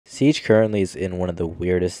Siege currently is in one of the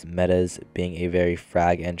weirdest metas, being a very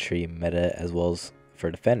frag entry meta as well as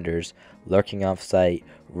for defenders, lurking off site,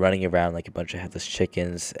 running around like a bunch of headless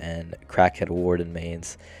chickens and crackhead warden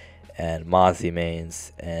mains and Mozzie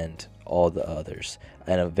mains and all the others.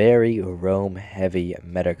 And a very roam heavy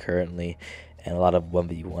meta currently, and a lot of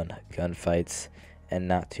 1v1 gunfights and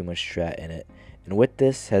not too much strat in it. And with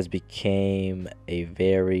this has become a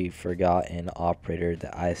very forgotten operator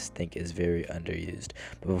that I think is very underused.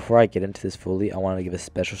 But before I get into this fully, I want to give a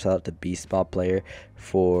special shout out to Beast Mob Player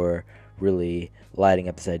for really lighting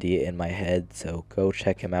up this idea in my head. So go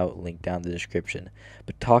check him out, link down in the description.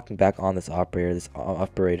 But talking back on this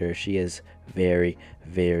operator, she is very,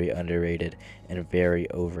 very underrated and very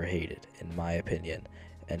overhated in my opinion.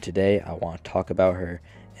 And today I want to talk about her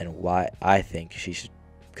and why I think she should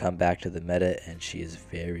come back to the meta, and she is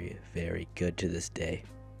very, very good to this day.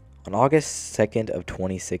 On August 2nd of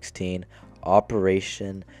 2016,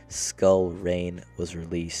 Operation Skull Rain was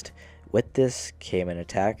released. With this came an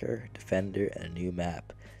attacker, defender, and a new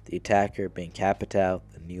map. The attacker being Capital,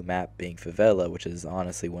 the new map being Favela, which is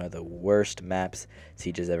honestly one of the worst maps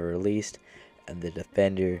Siege has ever released, and the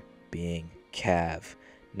defender being Cav.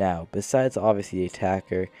 Now, besides obviously the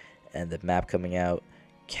attacker and the map coming out,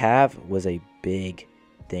 Cav was a big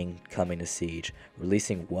thing coming to Siege,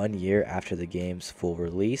 releasing 1 year after the game's full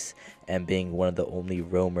release and being one of the only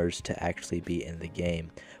roamers to actually be in the game.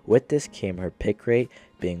 With this came her pick rate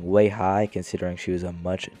being way high, considering she was a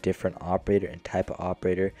much different operator and type of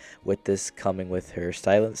operator, with this coming with her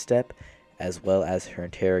silent step as well as her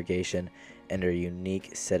interrogation and her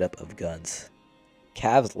unique setup of guns.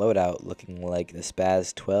 Cav's loadout looking like the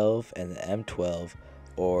Spaz 12 and the M12,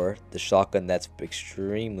 or the shotgun that's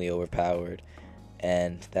extremely overpowered,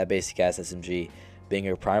 and that basic ass SMG being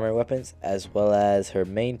her primary weapons, as well as her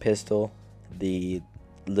main pistol, the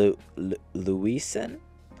Luisen.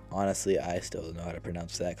 Honestly, I still don't know how to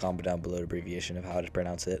pronounce that. Comment down below the abbreviation of how to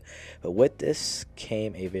pronounce it. But with this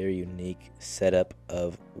came a very unique setup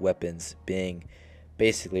of weapons, being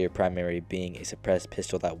basically her primary being a suppressed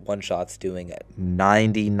pistol that one-shots doing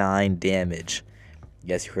 99 damage.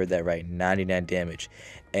 Yes, you heard that right, 99 damage.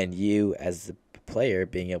 And you, as the player,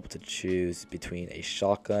 being able to choose between a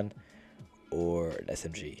shotgun or an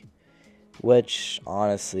SMG, which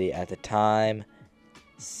honestly at the time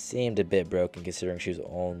seemed a bit broken, considering she was the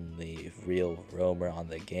only real roamer on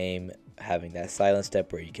the game, having that silent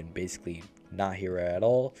step where you can basically not hear her at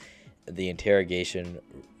all, the interrogation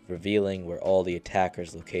revealing where all the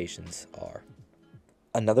attackers' locations are.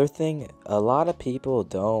 Another thing, a lot of people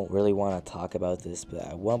don't really want to talk about this, but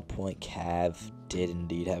at one point Cav did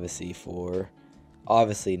indeed have a C4.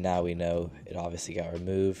 Obviously now we know it obviously got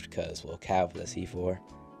removed because, well, Cav was a C4.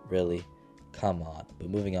 Really? Come on.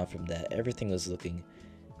 But moving on from that, everything was looking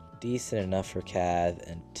decent enough for Cav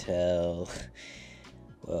until,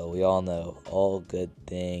 well, we all know all good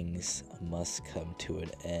things must come to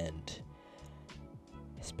an end.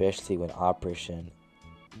 Especially when Operation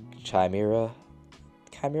Chimera,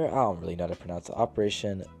 I don't really know how to pronounce it.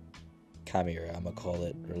 Operation Chimera, I'm going to call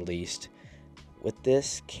it, released. With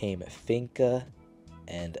this came Finka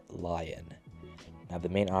and Lion. Now, the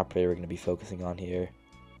main operator we're going to be focusing on here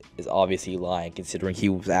is obviously Lion, considering he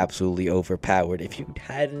was absolutely overpowered. If you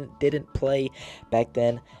didn't play back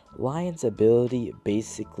then, Lion's ability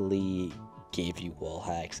basically gave you wall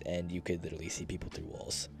hacks, and you could literally see people through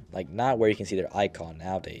walls. Like, not where you can see their icon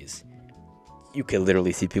nowadays. You could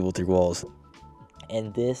literally see people through walls.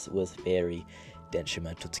 And this was very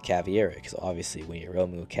detrimental to Caviera, because obviously when you're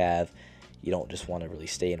roaming with Cav, you don't just want to really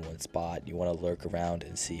stay in one spot. You want to lurk around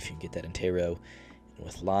and see if you can get that Intero. And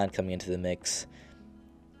with Lion coming into the mix,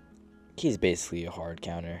 he's basically a hard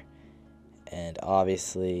counter. And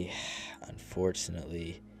obviously,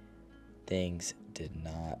 unfortunately, things did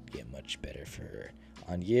not get much better for her.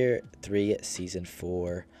 On year 3, season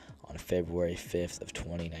 4, on February 5th of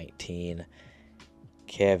 2019,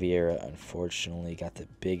 Caviera unfortunately got the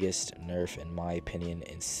biggest nerf, in my opinion,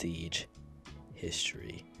 in Siege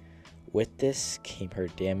history. With this came her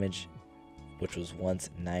damage, which was once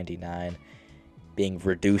 99, being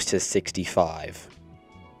reduced to 65.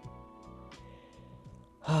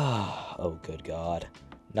 Oh, good God.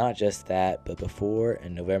 Not just that, but before,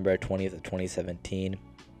 in November 20th of 2017,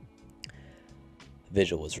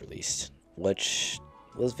 Vigil was released, which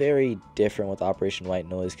was very different with Operation White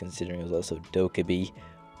Noise, considering it was also Dokkaebi,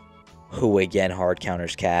 who again hard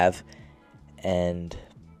counters Cav. And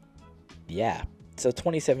yeah, so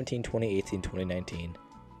 2017, 2018, 2019,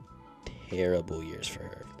 terrible years for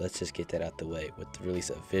her. Let's just get that out the way, with the release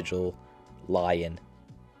of Vigil, Lion,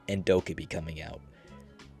 and Dokkaebi coming out.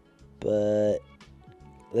 But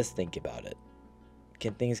let's think about it.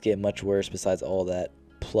 can things get much worse besides all that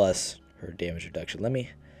plus her damage reduction? Let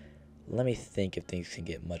me think if things can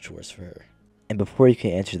get much worse for her. And before you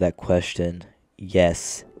can answer that question,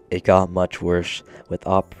 yes, it got much worse with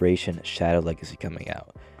Operation Shadow Legacy coming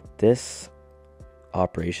out. This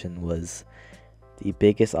operation was the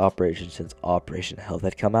biggest operation since Operation Health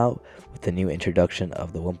had come out, with the new introduction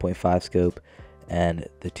of the 1.5 scope and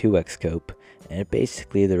the 2x scope, and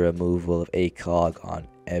basically the removal of ACOG on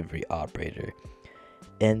every operator.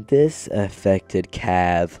 And this affected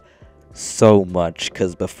Cav so much,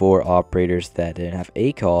 because before, operators that didn't have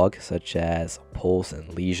ACOG, such as Pulse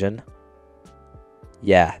and Legion,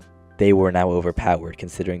 yeah, they were now overpowered,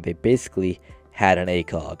 considering they basically had an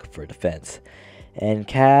ACOG for defense. And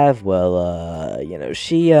Cav, well, you know,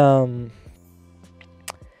 she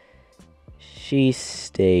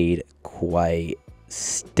stayed quite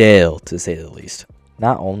still, to say the least.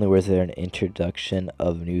 Not only was there an introduction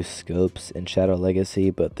of new scopes in Shadow Legacy,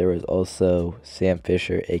 but there was also Sam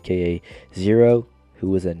Fisher, aka Zero, who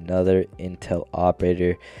was another intel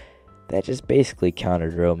operator that just basically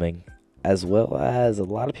countered roaming. As well as, a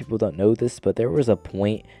lot of people don't know this, but there was a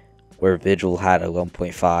point where Vigil had a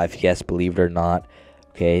 1.5. Yes, believe it or not.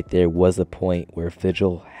 Okay, there was a point where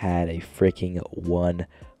Vigil had a freaking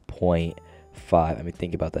 1.5. I mean,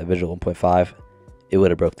 think about that. Vigil 1.5, it would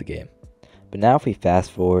have broke the game. But now if we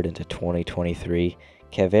fast forward into 2023,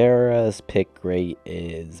 Caveira's pick rate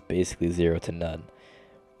is basically 0 to none.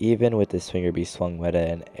 Even with the Swinger Beast swung meta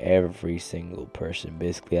and every single person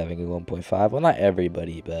basically having a 1.5. Well, not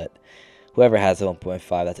everybody, but whoever has a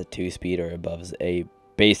 1.5 that's a 2-speed or above is a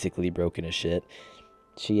basically broken as shit.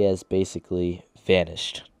 She has basically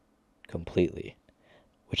vanished completely,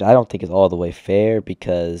 which I don't think is all the way fair,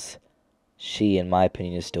 because she, in my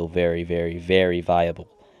opinion, is still very, very, very viable.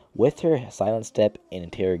 With her silent step and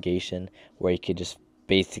interrogation, where you could just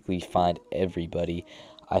basically find everybody,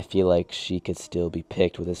 I feel like she could still be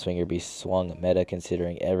picked with a Swinger Beast swung meta,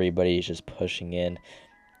 considering everybody is just pushing in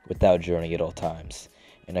without droning at all times.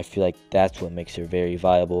 And I feel like that's what makes her very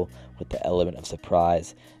viable, with the element of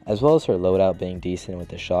surprise, as well as her loadout being decent with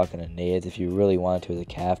the shotgun and nades. If you really wanted to as a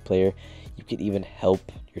Cav player, you could even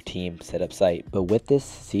help your team set up site. But with this,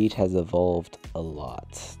 Siege has evolved a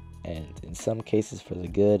lot, and in some cases for the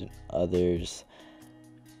good, others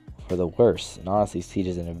for the worse. And honestly, Siege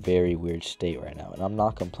is in a very weird state right now, and I'm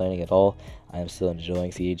not complaining at all. I am still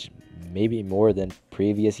enjoying Siege, maybe more than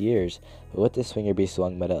previous years. But with this Swinger Beast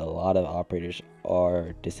swung meta, a lot of operators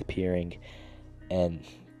are disappearing, and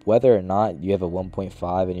whether or not you have a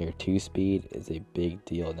 1.5 and your 2-speed is a big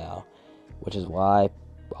deal now, which is why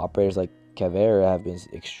operators like Caveira have been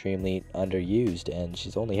extremely underused, and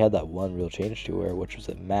she's only had that one real change to her, which was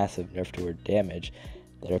a massive nerf to her damage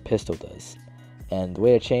that her pistol does. And the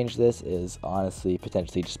way to change this is honestly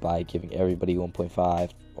potentially just by giving everybody 1.5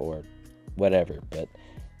 or whatever. But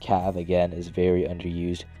Cav, again, is very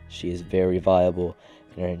underused. She is very viable,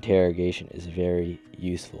 and her interrogation is very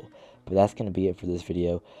useful. But that's going to be it for this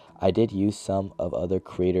video. I did use some of other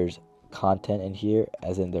creators' content in here,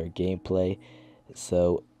 as in their gameplay.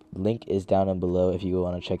 So link is down and below if you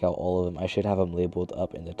want to check out all of them. I should have them labeled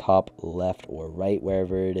up in the top left or right,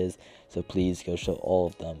 wherever it is. So please go show all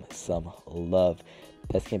of them some love.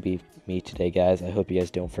 That's going to be me today, guys. I hope you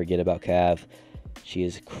guys don't forget about Cav. She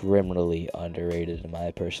is criminally underrated in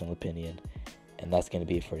my personal opinion. And that's going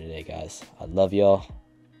to be it for today, guys. I love y'all.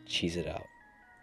 Cheese it out.